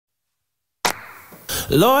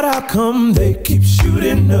Lord, how come they keep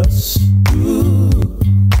shooting us? Ooh,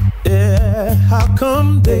 yeah, how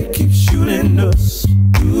come they keep shooting us?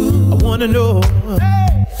 Ooh, I wanna know,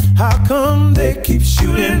 how come they keep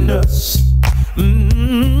shooting us?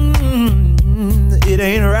 It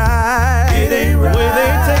ain't right. It ain't right. Where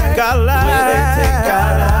they take our lives.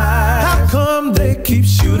 How come they keep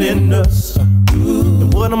shooting us?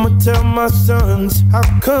 And what I'ma tell my sons? How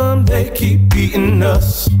come they keep beating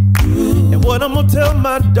us? And what I'm gonna tell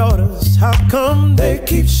my daughters? How come they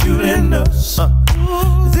keep shooting us?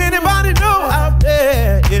 Does anybody know out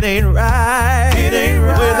there? It ain't right. It ain't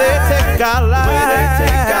right. Where they take our lives. Where they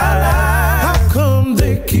take our lives. How come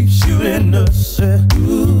they keep shooting us?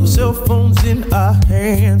 Cell phones in our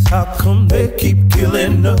hands. How come they keep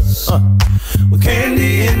killing us? With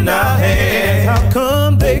candy in our hands. How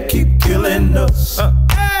come they keep killing us?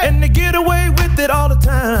 And they get away with it all the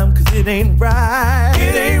time, cause it ain't right.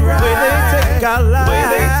 It ain't right. Where they take our lives. Where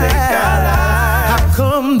they take our lives. How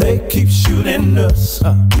come they keep shooting us?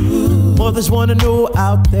 Mothers wanna know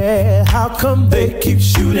out there, how come they keep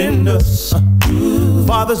shooting us?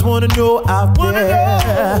 Fathers wanna know out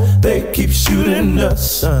there, they keep shooting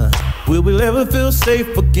us. Will we ever feel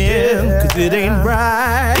safe again? Cause it ain't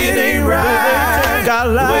right. It ain't right. Where they take our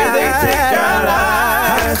lives. Where they take our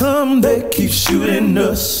lives. How come they keep shooting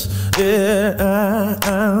us?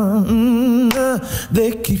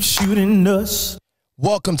 They keep shooting us.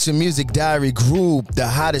 Welcome to Music Diary Group, the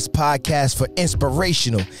hottest podcast for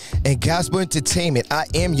inspirational and gospel entertainment. I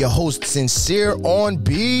am your host, Sincere on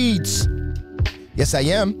Beats. Yes, I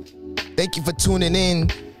am. Thank you for tuning in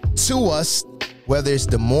to us, whether it's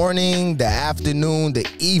the morning, the afternoon, the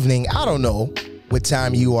evening. I don't know what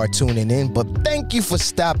time you are tuning in, but thank you for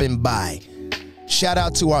stopping by. Shout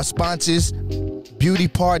out to our sponsors,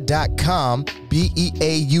 beautypar.com,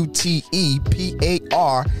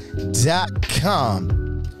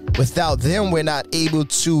 BEAUTEPAR.com. Without them, we're not able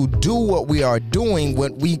to do what we are doing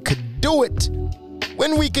when we could do it.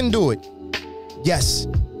 When we can do it. Yes.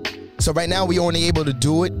 So right now, we're only able to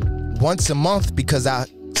do it once a month because our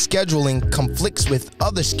scheduling conflicts with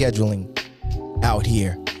other scheduling out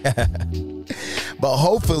here. But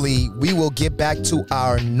hopefully, we will get back to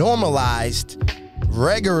our normalized,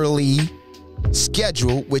 regularly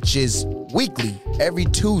schedule, which is weekly, every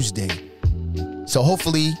Tuesday. So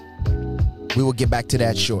hopefully we will get back to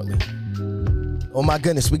that shortly. Oh my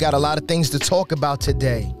goodness, we got a lot of things to talk about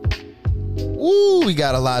today. Ooh, we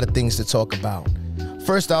got a lot of things to talk about.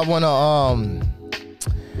 First, I want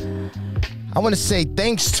to say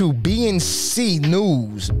thanks to BNC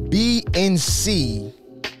News. BNC,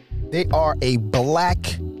 they are a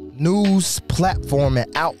black news platform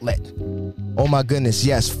and outlet. Oh my goodness,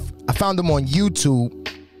 yes. I found them on YouTube.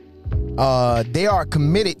 They are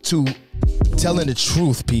committed to telling the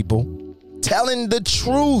truth, people. Telling the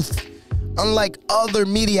truth. Unlike other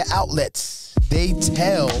media outlets, they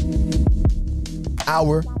tell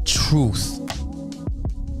our truth.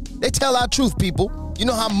 They tell our truth, people. You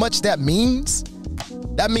know how much that means?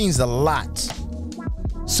 That means a lot.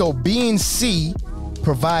 So BNC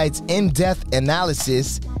provides in-depth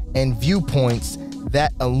analysis and viewpoints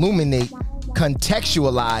that illuminate,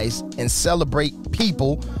 contextualize, and celebrate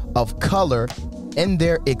people of color and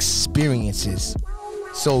their experiences.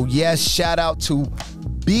 So yes, shout out to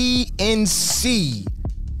BNC.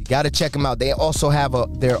 You got to check them out. They also have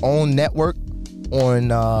their own network on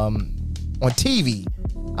TV.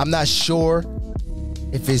 I'm not sure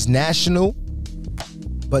if it's national,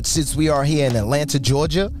 but since we are here in Atlanta,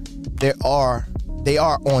 Georgia, they are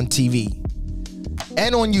on TV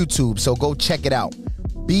and on YouTube. So go check it out.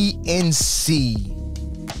 BNC.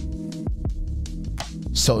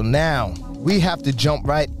 So now we have to jump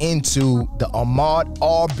right into the Ahmaud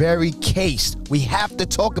Arbery case. We have to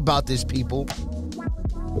talk about this, people.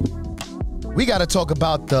 We got to talk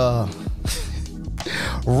about the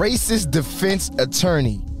racist defense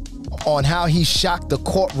attorney on how he shocked the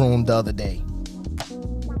courtroom the other day.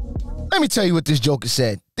 Let me tell you what this joker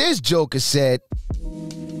said. This joker said,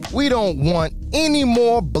 we don't want any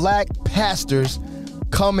more black pastors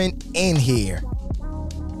coming in here.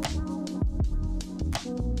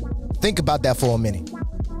 Think about that for a minute.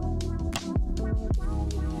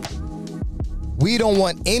 We don't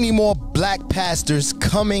want any more black pastors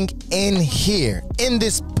coming in here, in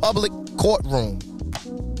this public courtroom.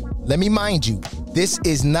 Let me mind you, this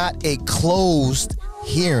is not a closed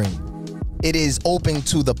hearing. It is open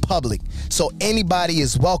to the public. So anybody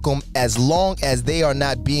is welcome as long as they are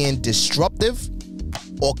not being disruptive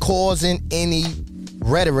or causing any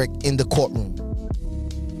rhetoric in the courtroom.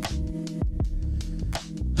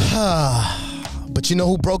 But But you know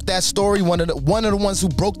who broke that story? One of the ones who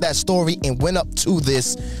broke that story and went up to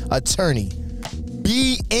this attorney.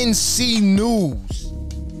 BNC News.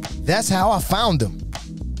 That's how I found them.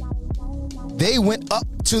 They went up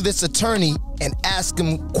to this attorney and asked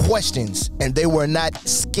him questions, and they were not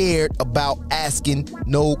scared about asking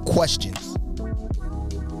no questions.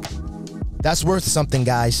 That's worth something,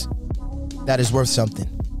 guys. That is worth something.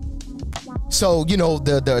 So, you know,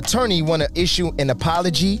 the attorney want to issue an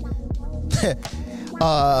apology.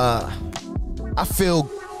 I feel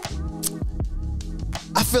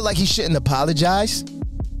like he shouldn't apologize.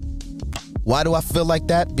 Why do I feel like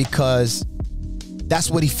that? Because that's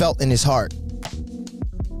what he felt in his heart.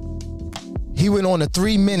 He went on a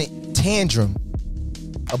 3-minute tantrum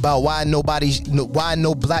about why no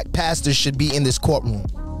black pastors should be in this courtroom.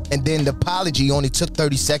 And then the apology only took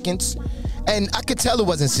 30 seconds. And I could tell it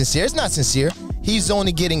wasn't sincere. It's not sincere. He's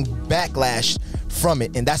only getting backlash from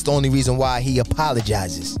it. And that's the only reason why he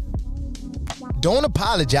apologizes. Don't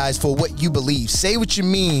apologize for what you believe. Say what you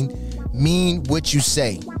mean what you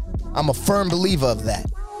say. I'm a firm believer of that.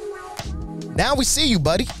 Now we see you,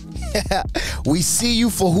 buddy. We see you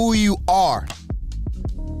for who you are.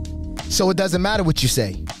 So it doesn't matter what you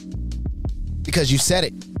say, because you said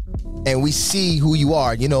it, and we see who you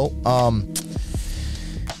are. You know,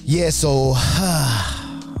 yeah. So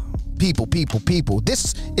people.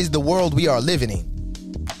 This is the world we are living in.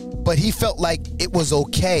 But he felt like it was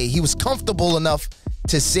okay. He was comfortable enough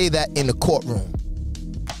to say that in the courtroom.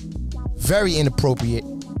 Very inappropriate.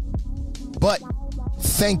 But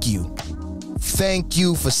thank you. Thank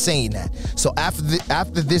you for saying that. So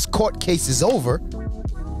after this court case is over,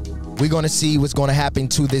 we're going to see what's going to happen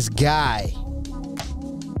to this guy.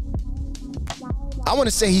 I want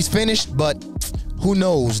to say he's finished, but who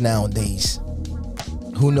knows nowadays?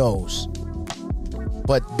 Who knows?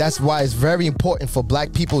 But that's why it's very important for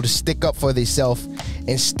black people to stick up for themselves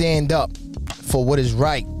and stand up for what is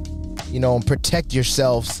right, you know, and protect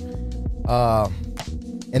yourselves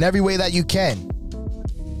in every way that you can.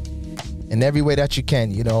 In every way that you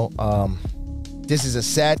can, you know. This is a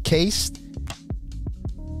sad case,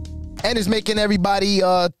 and it's making everybody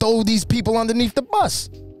throw these people underneath the bus.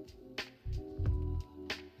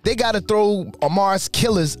 They got to throw Ahmaud's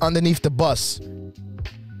killers underneath the bus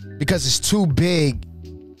because it's too big.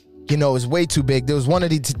 You know, it's way too big. There was one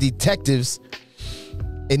of the detectives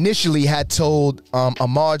initially had told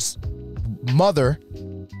Ahmaud's mother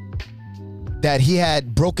that he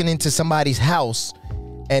had broken into somebody's house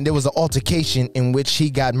and there was an altercation in which he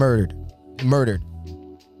got murdered,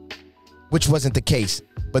 which wasn't the case.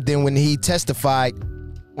 But then when he testified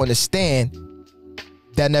on the stand,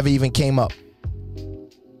 that never even came up.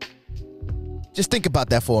 Just think about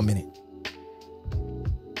that for a minute.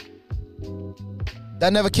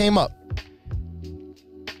 That never came up.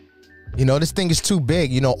 You know, this thing is too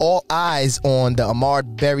big. You know, all eyes on the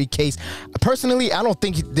Ahmaud Arbery case. Personally, I don't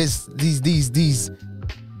think these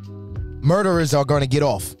murderers are going to get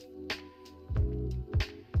off.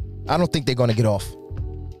 I don't think they're going to get off.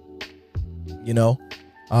 You know,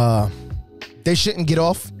 they shouldn't get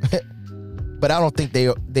off, but I don't think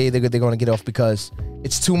they're going to get off because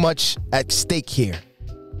it's too much at stake here.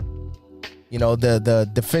 You know, the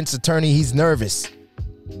defense attorney, he's nervous.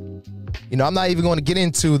 You know, I'm not even going to get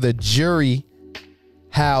into the jury,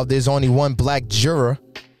 how there's only one black juror.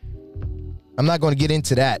 I'm not going to get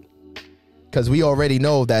into that because we already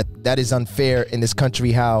know that that is unfair in this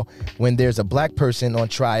country, how when there's a black person on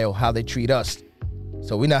trial, how they treat us.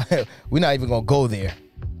 So we're not even going to go there.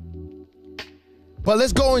 But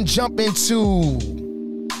let's go and jump into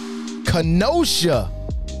Kenosha.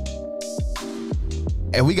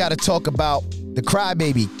 And we got to talk about the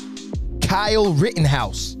crybaby, Kyle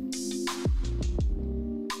Rittenhouse.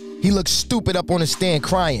 He looked stupid up on the stand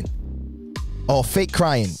crying. Or fake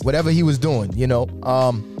crying, whatever he was doing, you know.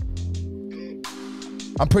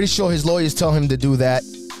 I'm pretty sure his lawyers tell him to do that.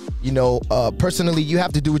 You know, personally, you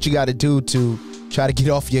have to do what you got to do to try to get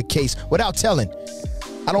off your case without telling.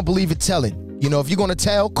 I don't believe in telling. You know, if you're going to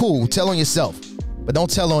tell, cool, tell on yourself. But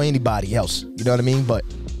don't tell on anybody else. You know what I mean? But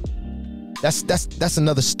that's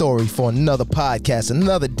another story for another podcast,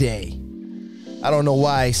 another day. I don't know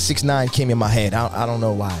why 6ix9ine came in my head. I don't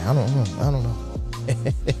know why. I don't know.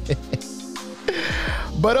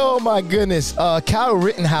 But oh my goodness, Kyle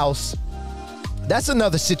Rittenhouse, that's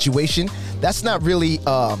another situation. That's not really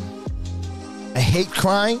a hate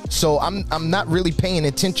crime, so I'm not really paying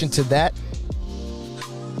attention to that.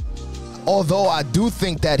 Although I do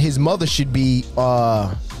think that his mother should be,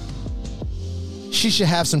 she should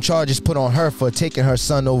have some charges put on her for taking her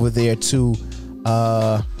son over there to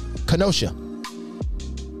Kenosha.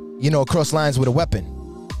 You know, across lines with a weapon.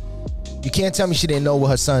 You can't tell me she didn't know what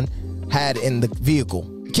her son had in the vehicle.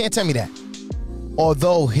 You can't tell me that.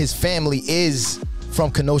 Although his family is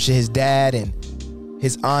from Kenosha, his dad and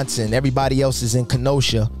his aunts and everybody else is in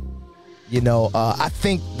Kenosha. You know, I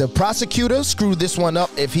think the prosecutor screwed this one up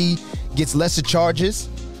if he gets lesser charges,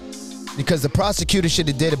 because the prosecutor should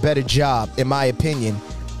have did a better job, in my opinion,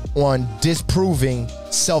 on disproving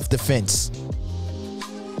self-defense.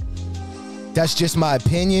 That's just my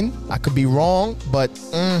opinion. I could be wrong, but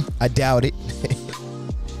I doubt it.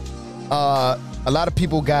 A lot of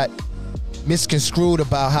people got misconstrued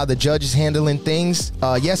about how the judge is handling things.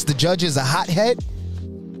 Yes, the judge is a hothead.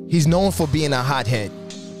 He's known for being a hothead.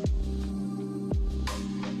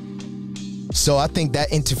 So I think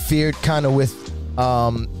that interfered kind of with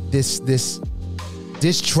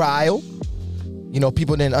this trial. You know,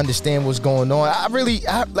 people didn't understand what's going on.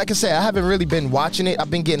 Like I said, I haven't really been watching it.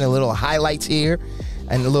 I've been getting a little highlights here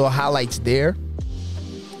and a little highlights there,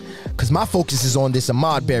 because my focus is on this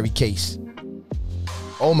Ahmaud Arbery case.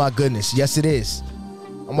 Oh my goodness, yes it is.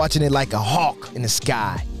 I'm watching it like a hawk in the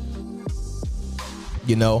sky.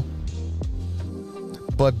 You know?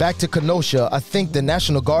 But back to Kenosha, I think the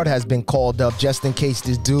National Guard has been called up just in case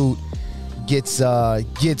this dude gets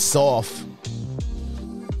off.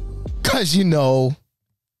 Because, you know,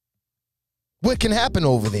 what can happen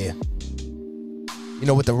over there? You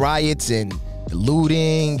know, with the riots and the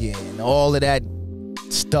looting and all of that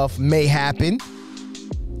stuff may happen.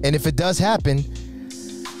 And if it does happen,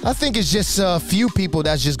 I think it's just a few people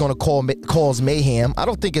that's just going to cause mayhem. I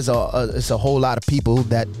don't think it's a whole lot of people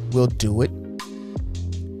that will do it.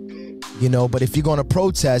 You know, but if you're going to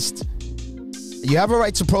protest, you have a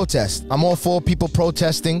right to protest. I'm all for people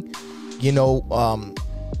protesting, you know,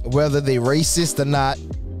 whether they're racist or not.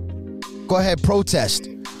 Go ahead, protest,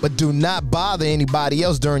 but do not bother anybody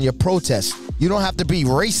else during your protest. You don't have to be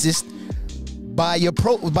racist by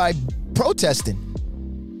protesting.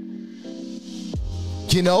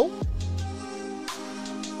 You know?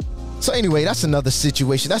 So anyway, that's another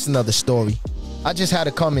situation. That's another story. I just had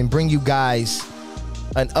to come and bring you guys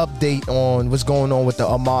an update on what's going on with the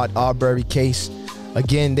Ahmaud Arbery case.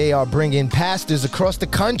 Again, they are bringing pastors across the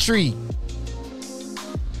country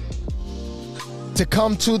to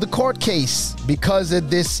come to the court case because of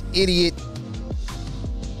this idiot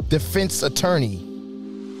defense attorney.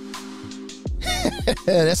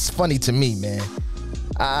 That's funny to me, man.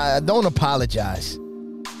 Don't apologize.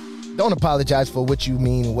 Don't apologize for what you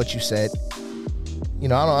mean and what you said. You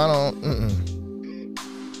know, I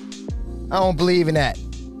don't believe in that.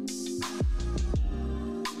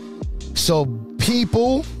 So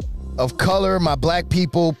people of color, my black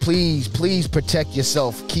people, please protect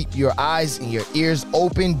yourself. Keep your eyes and your ears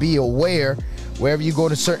open. Be aware. Wherever you go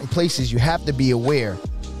to certain places, you have to be aware.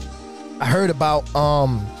 I heard about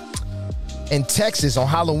in Texas on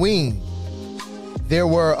Halloween, there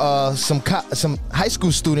were some high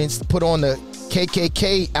school students put on the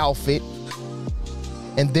KKK outfit,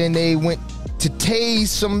 and then they went to tase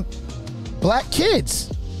some black kids.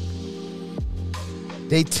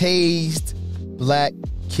 They tased black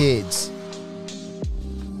kids.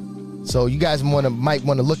 So you guys might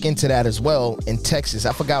want to look into that as well in Texas.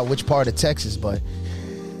 I forgot which part of Texas, but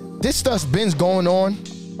this stuff's been going on,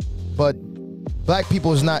 but black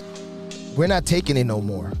people we're not taking it no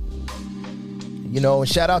more. You know, and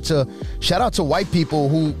shout out to white people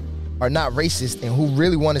who are not racist and who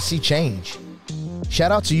really want to see change.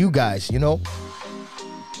 Shout out to you guys, you know.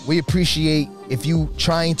 We appreciate if you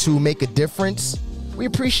trying to make a difference. We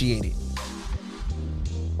appreciate it.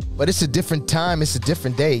 But it's a different time. It's a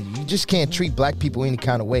different day. You just can't treat black people any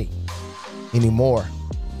kind of way anymore.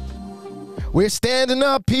 We're standing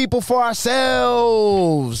up, people, for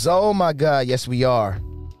ourselves. Oh, my God. Yes, we are.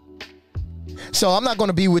 So I'm not going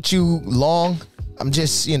to be with you long. I'm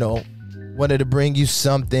just, you know, wanted to bring you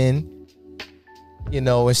something, you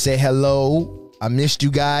know, and say hello. I missed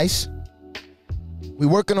you guys. We're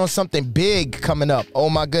working on something big coming up. Oh,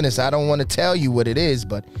 my goodness. I don't want to tell you what it is,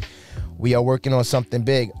 but we are working on something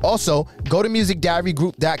big. Also, go to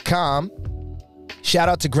MusicDiaryGroup.com. Shout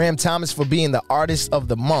out to Graham Thomas for being the Artist of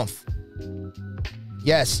the Month.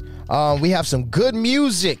 Yes, we have some good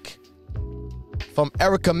music from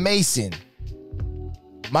Erica Mason,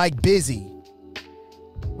 Mike Busy,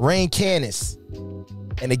 Rain Canis,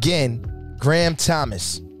 and again, Graham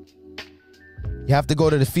Thomas. You have to go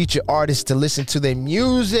to the featured artists to listen to their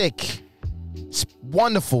music. It's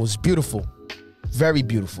wonderful. It's beautiful. Very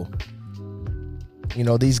beautiful. You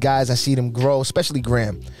know, these guys, I see them grow, especially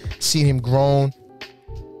Graham. I seen him grown.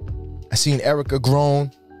 I seen Erica grown.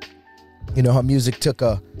 You know, her music took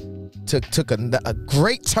a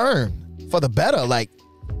great turn for the better. Like,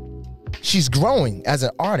 she's growing as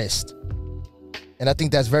an artist. And I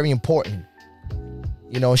think that's very important.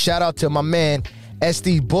 You know, shout out to my man,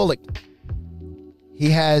 Estee Bullock. He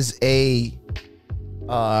has a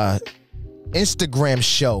Instagram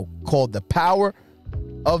show called The Power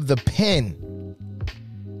of the Pen.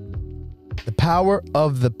 The Power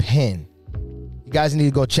of the Pen. You guys need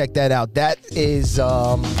to go check that out. That is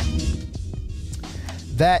I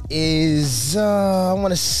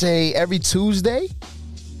want to say every Tuesday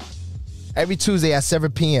at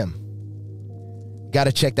 7 p.m.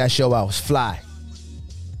 Gotta check that show out. It's fly.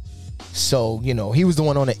 So, you know, he was the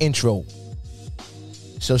one on the intro.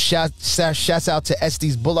 So shouts out to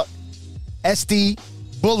Estee Bullock. Estee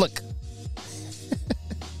Bullock.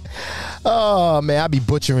 Oh, man, I be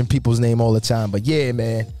butchering people's name all the time. But yeah,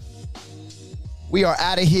 man. We are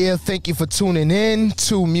out of here. Thank you for tuning in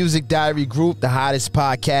to Music Diary Group, the hottest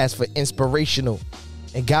podcast for inspirational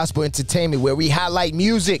and gospel entertainment, where we highlight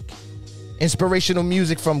music, inspirational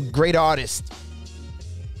music from great artists.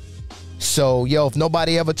 So, yo, if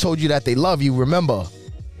nobody ever told you that they love you, remember,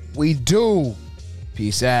 we do.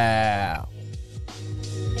 Peace out.